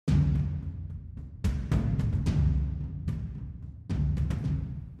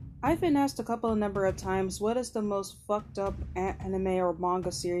I've been asked a couple of number of times what is the most fucked up anime or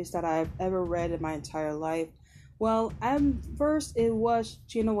manga series that I've ever read in my entire life. Well, at first it was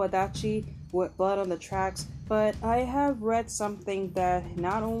Chino Wadachi with Blood on the Tracks, but I have read something that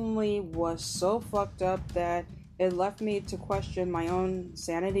not only was so fucked up that it left me to question my own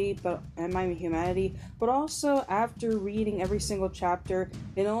sanity and my humanity, but also after reading every single chapter,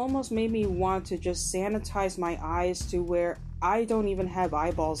 it almost made me want to just sanitize my eyes to where I don't even have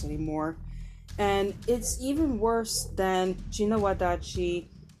eyeballs anymore. And it's even worse than Chino Wadachi,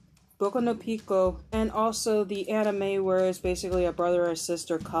 Boku no Pico, and also the anime where it's basically a brother or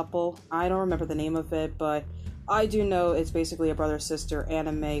sister couple. I don't remember the name of it, but I do know it's basically a brother sister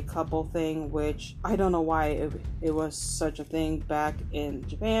anime couple thing, which I don't know why it was such a thing back in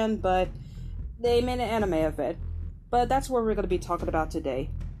Japan, but they made an anime of it. But that's what we're going to be talking about today.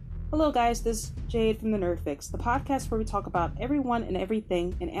 Hello guys, this is Jade from the Nerd Fix, the podcast where we talk about everyone and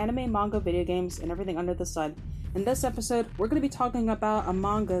everything in anime, manga, video games, and everything under the sun. In this episode, we're going to be talking about a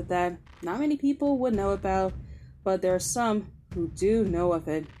manga that not many people would know about, but there are some who do know of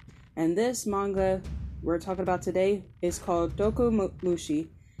it. And this manga we're talking about today is called Doku Mushi.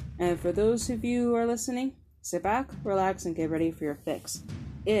 And for those of you who are listening, sit back, relax, and get ready for your fix.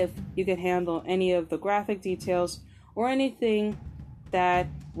 If you can handle any of the graphic details or anything that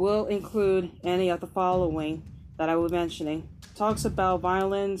will include any of the following that I was mentioning. Talks about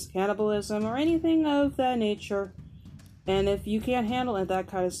violence, cannibalism, or anything of that nature. And if you can't handle that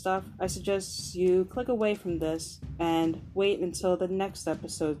kind of stuff, I suggest you click away from this and wait until the next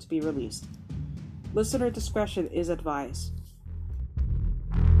episode to be released. Listener discretion is advised.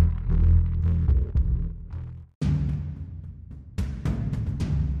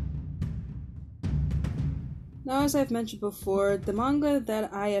 Now, as I've mentioned before, the manga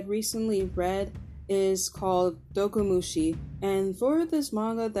that I had recently read is called Doku Mushi, and for this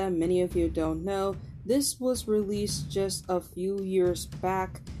manga that many of you don't know, this was released just a few years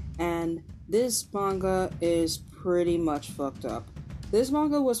back, and this manga is pretty much fucked up. This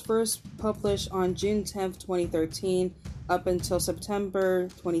manga was first published on June 10th, 2013, up until September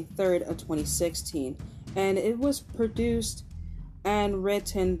 23rd of 2016, and it was produced and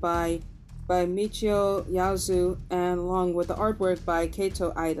written by Michio Yazu, and along with the artwork by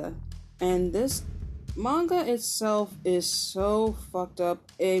Keito Aida. And this manga itself is so fucked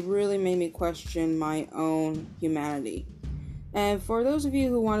up, it really made me question my own humanity. And for those of you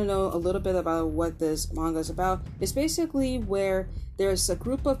who want to know a little bit about what this manga is about, it's basically where there's a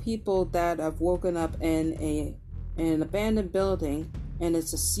group of people that have woken up in an abandoned building, and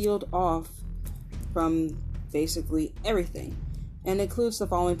it's sealed off from basically everything. And includes the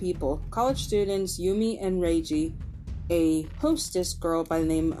following people: college students Yumi and Reiji, a hostess girl by the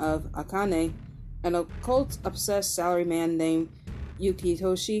name of Akane, an occult-obsessed salaryman named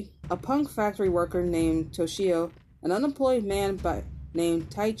Yukitoshi, a punk factory worker named Toshio, an unemployed man named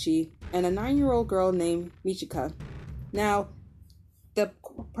Taichi, and a 9-year-old girl named Michika. Now, the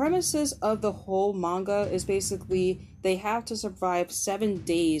premises of the whole manga is basically they have to survive 7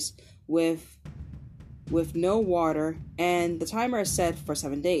 days with no water, and the timer is set for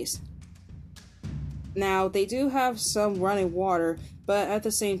 7 days. Now, they do have some running water, but at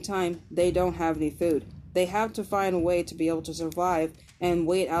the same time, they don't have any food. They have to find a way to be able to survive and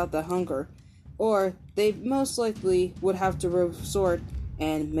wait out the hunger, or they most likely would have to resort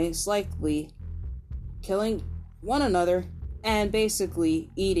and most likely killing one another and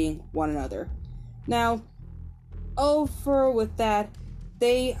basically eating one another. Now, over with that,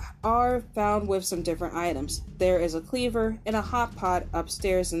 they are found with some different items. There is a cleaver and a hot pot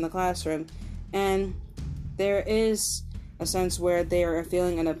upstairs in the classroom, and there is a sense where they are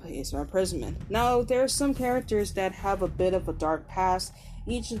feeling in a place of imprisonment. Now, there are some characters that have a bit of a dark past,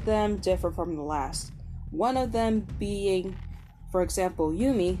 each of them differ from the last. One of them being, for example,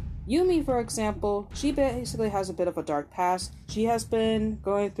 Yumi. Yumi, for example, she basically has a bit of a dark past. She has been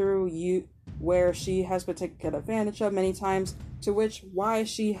going through where she has been taken advantage of many times, to which why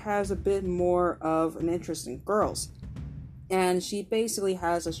she has a bit more of an interest in girls. And she basically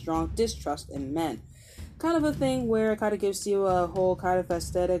has a strong distrust in men. Kind of a thing where it kind of gives you a whole kind of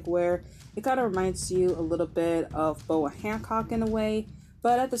aesthetic where it kind of reminds you a little bit of Boa Hancock in a way,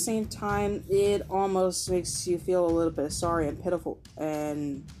 but at the same time, it almost makes you feel a little bit sorry and pitiful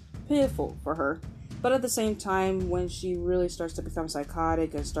for her. But at the same time, when she really starts to become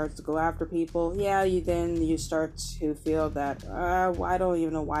psychotic and starts to go after people, you start to feel that, I don't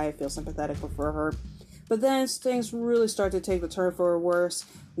even know why I feel sympathetic for her. But then things really start to take the turn for worse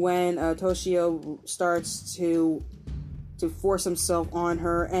when Toshio starts to force himself on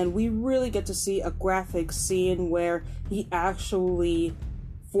her, and we really get to see a graphic scene where he actually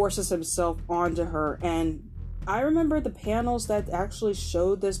forces himself onto her. And I remember the panels that actually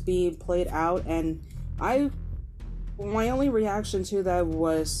showed this being played out, and my only reaction to that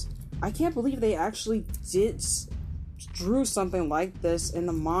was, I can't believe they actually drew something like this in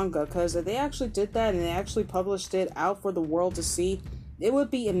the manga, because if they actually did that and they actually published it out for the world to see, it would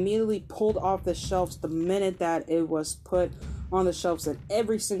be immediately pulled off the shelves the minute that it was put on the shelves in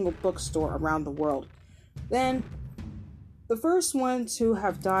every single bookstore around the world. Then, the first one to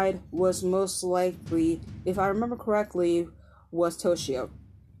have died was most likely, if I remember correctly, was Toshio.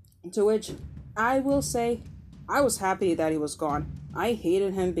 To which I will say, I was happy that he was gone. I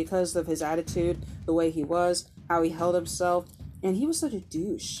hated him because of his attitude, the way he was, how he held himself, and he was such a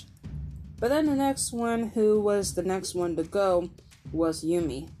douche. But then the next one, who was the next one to go, was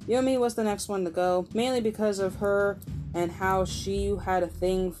Yumi. Yumi was the next one to go, mainly because of her and how she had a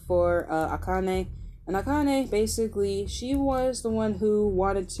thing for Akane. And Akane, basically, she was the one who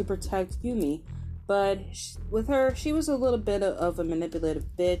wanted to protect Yumi. But with her, she was a little bit of a manipulative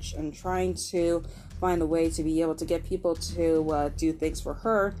bitch and trying to find a way to be able to get people to do things for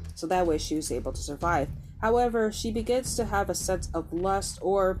her, so that way she was able to survive. However, she begins to have a sense of lust,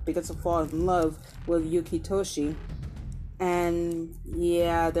 or begins to fall in love with Yukitoshi. And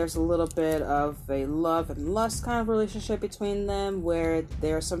yeah, there's a little bit of a love and lust kind of relationship between them, where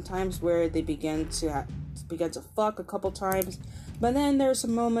there are some times where they begin to fuck a couple times, but then there's a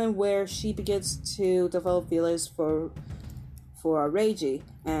moment where she begins to develop feelings for Reiji,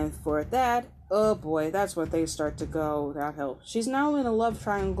 and for that, oh boy, that's when things start to go downhill. She's now in a love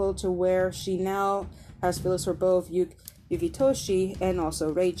triangle to where she now has feelings for both Yukitoshi and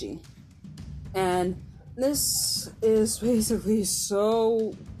also Reiji. And this is basically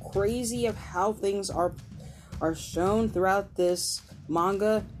so crazy of how things are shown throughout this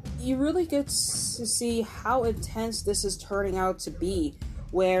manga. You really get to see how intense this is turning out to be,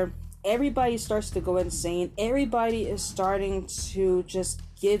 where everybody starts to go insane. Everybody is starting to just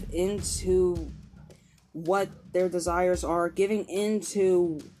give into what their desires are, giving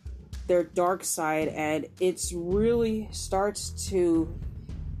into their dark side, and it's really starts to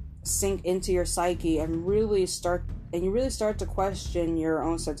sink into your psyche and you really start to question your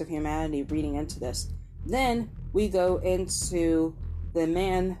own sense of humanity reading into this. Then we go into the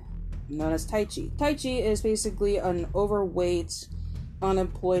man known as Taichi. Taichi is basically an overweight,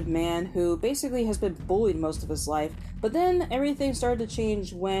 unemployed man who basically has been bullied most of his life. But then everything started to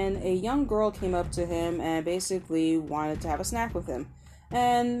change when a young girl came up to him and basically wanted to have a snack with him.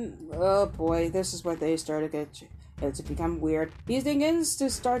 And oh boy, this is when they started to become weird. He begins to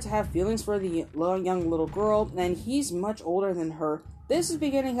start to have feelings for the young little girl, and he's much older than her. This is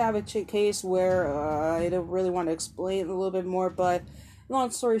beginning to have a case where I don't really want to explain a little bit more, but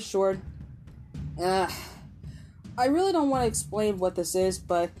long story short, I really don't want to explain what this is,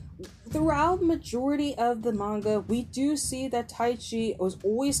 but throughout the majority of the manga, we do see that Taichi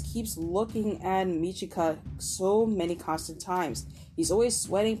always keeps looking at Michika so many constant times. He's always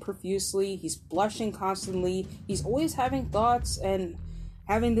sweating profusely, he's blushing constantly, he's always having thoughts and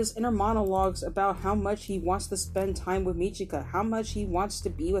having this inner monologues about how much he wants to spend time with Michika, how much he wants to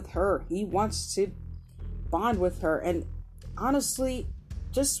be with her, he wants to bond with her. And honestly,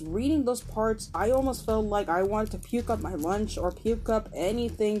 just reading those parts, I almost felt like I wanted to puke up my lunch or puke up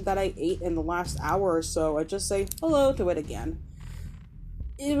anything that I ate in the last hour or so and just say hello to it again.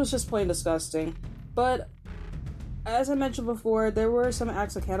 It was just plain disgusting. But as I mentioned before, there were some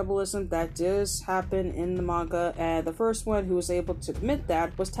acts of cannibalism that does happen in the manga, and the first one who was able to commit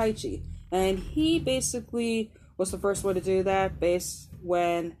that was Taichi. And he basically was the first one to do that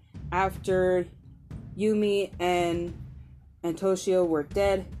when after Yumi and Toshio were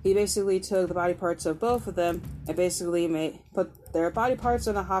dead, he basically took the body parts of both of them and basically put their body parts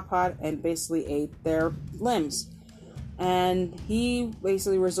in a hot pot and basically ate their limbs. And he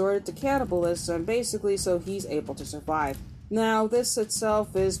basically resorted to cannibalism, basically so he's able to survive. Now, this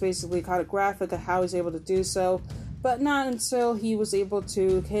itself is basically kind of graphic of how he's able to do so, but not until he was able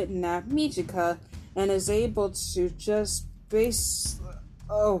to kidnap Michika and is able to just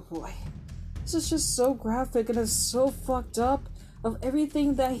oh boy. This is just so graphic and it's so fucked up of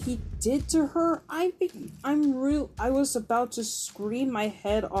everything that he did to her. I was about to scream my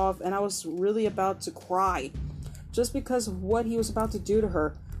head off and I was really about to cry just because of what he was about to do to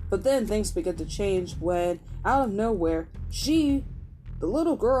her. But then things began to change when, out of nowhere, the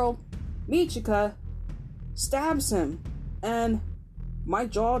little girl, Michika, stabs him. And my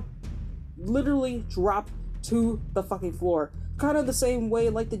jaw literally dropped to the fucking floor. Kind of the same way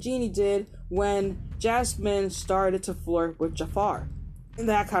like the genie did when Jasmine started to flirt with Jafar.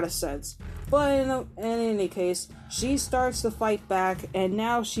 that kind of sense. But in any case, she starts to fight back, and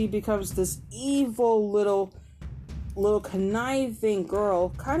now she becomes this evil little conniving girl,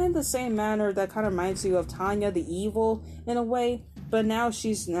 kind of the same manner that kind of reminds you of Tanya the Evil in a way. But now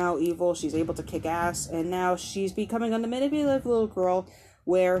she's now evil, she's able to kick ass, and now she's becoming a manipulative little girl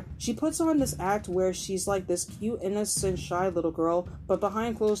where she puts on this act where she's like this cute, innocent, shy little girl, but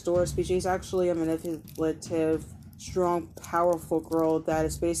behind closed doors, she's actually a manipulative, strong, powerful girl that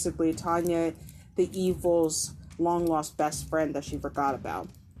is basically Tanya the Evil's long-lost best friend that she forgot about.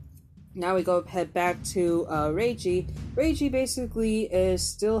 Now we head back to Reiji. Reiji basically is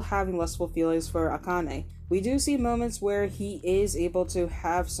still having lustful feelings for Akane. We do see moments where he is able to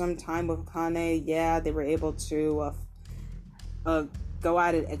have some time with Akane. Yeah, they were able to go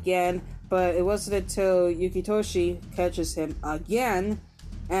at it again, but it wasn't until Yukitoshi catches him again,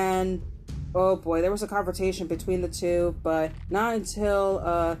 and oh boy, there was a confrontation between the two, but not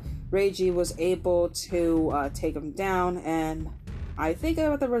until Reiji was able to take him down, and I think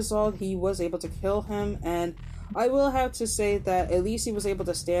about the result, he was able to kill him, and I will have to say that at least he was able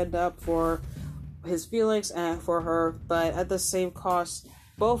to stand up for his feelings and for her, but at the same cost,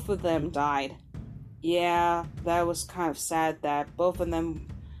 both of them died. Yeah, that was kind of sad that both of them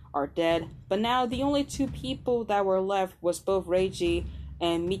are dead, but now the only two people that were left was both Reiji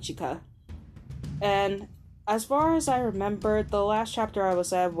and Michika. And as far as I remember, the last chapter I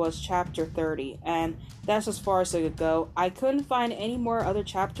was at was chapter 30, and that's as far as I could go. I couldn't find any more other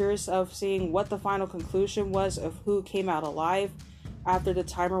chapters of seeing what the final conclusion was of who came out alive after the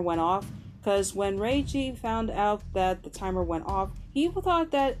timer went off, because when Reiji found out that the timer went off, he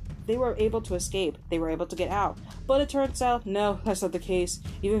thought that they were able to escape, they were able to get out. But it turns out, no, that's not the case.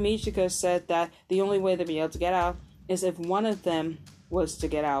 Even Michika said that the only way they'd be able to get out is if one of them was to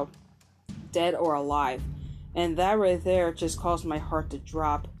get out, dead or alive. And that right there just caused my heart to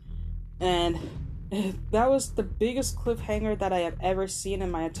drop. And that was the biggest cliffhanger that I have ever seen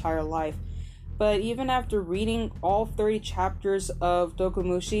in my entire life. But even after reading all 30 chapters of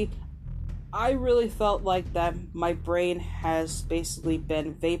Dokumushi, I really felt like that my brain has basically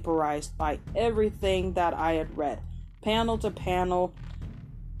been vaporized by everything that I had read. Panel to panel,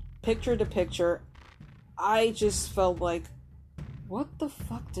 picture to picture, I just felt like, what the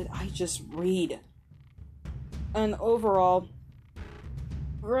fuck did I just read? And overall,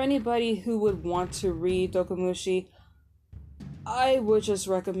 for anybody who would want to read Dokumushi, I would just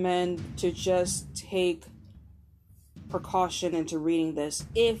recommend to just take precaution into reading this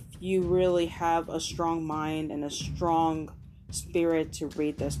if you really have a strong mind and a strong spirit to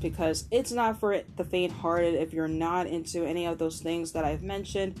read this, because it's not for the faint-hearted if you're not into any of those things that I've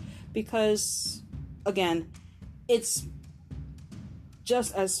mentioned, because again, it's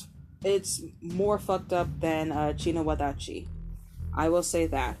more fucked up than Chino Wadachi. I will say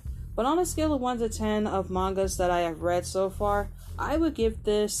that. But on a scale of 1 to 10 of mangas that I have read so far, I would give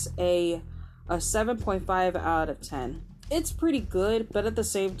this a 7.5 out of 10. It's pretty good, but at the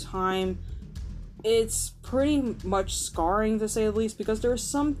same time, it's pretty much scarring to say the least, because there are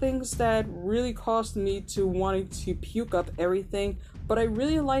some things that really caused me to wanting to puke up everything, but I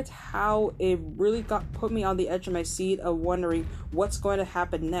really liked how it really put me on the edge of my seat of wondering what's going to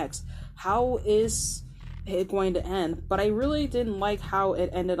happen next. How is it going to end? But I really didn't like how it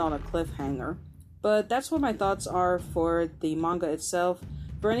ended on a cliffhanger. But that's what my thoughts are for the manga itself.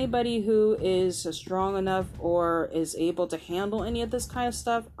 For anybody who is strong enough or is able to handle any of this kind of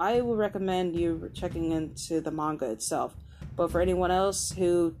stuff, I would recommend you checking into the manga itself. But for anyone else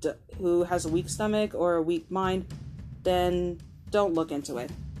who has a weak stomach or a weak mind, then don't look into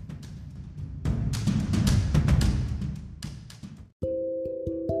it.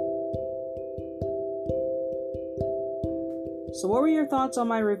 So what were your thoughts on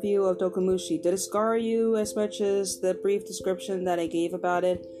my review of Dokumushi? Did it scar you as much as the brief description that I gave about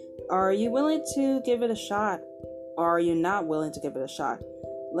it? Are you willing to give it a shot? Or are you not willing to give it a shot?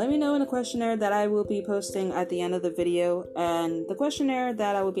 Let me know in the questionnaire that I will be posting at the end of the video. And the questionnaire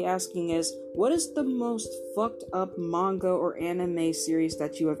that I will be asking is, what is the most fucked up manga or anime series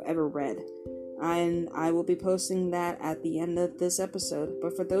that you have ever read? And I will be posting that at the end of this episode.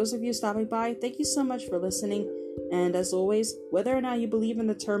 But for those of you stopping by, thank you so much for listening. And as always, whether or not you believe in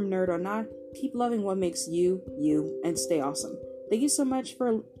the term nerd or not, keep loving what makes you, you, and stay awesome. Thank you so much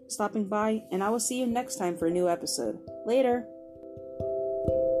for stopping by, and I will see you next time for a new episode. Later!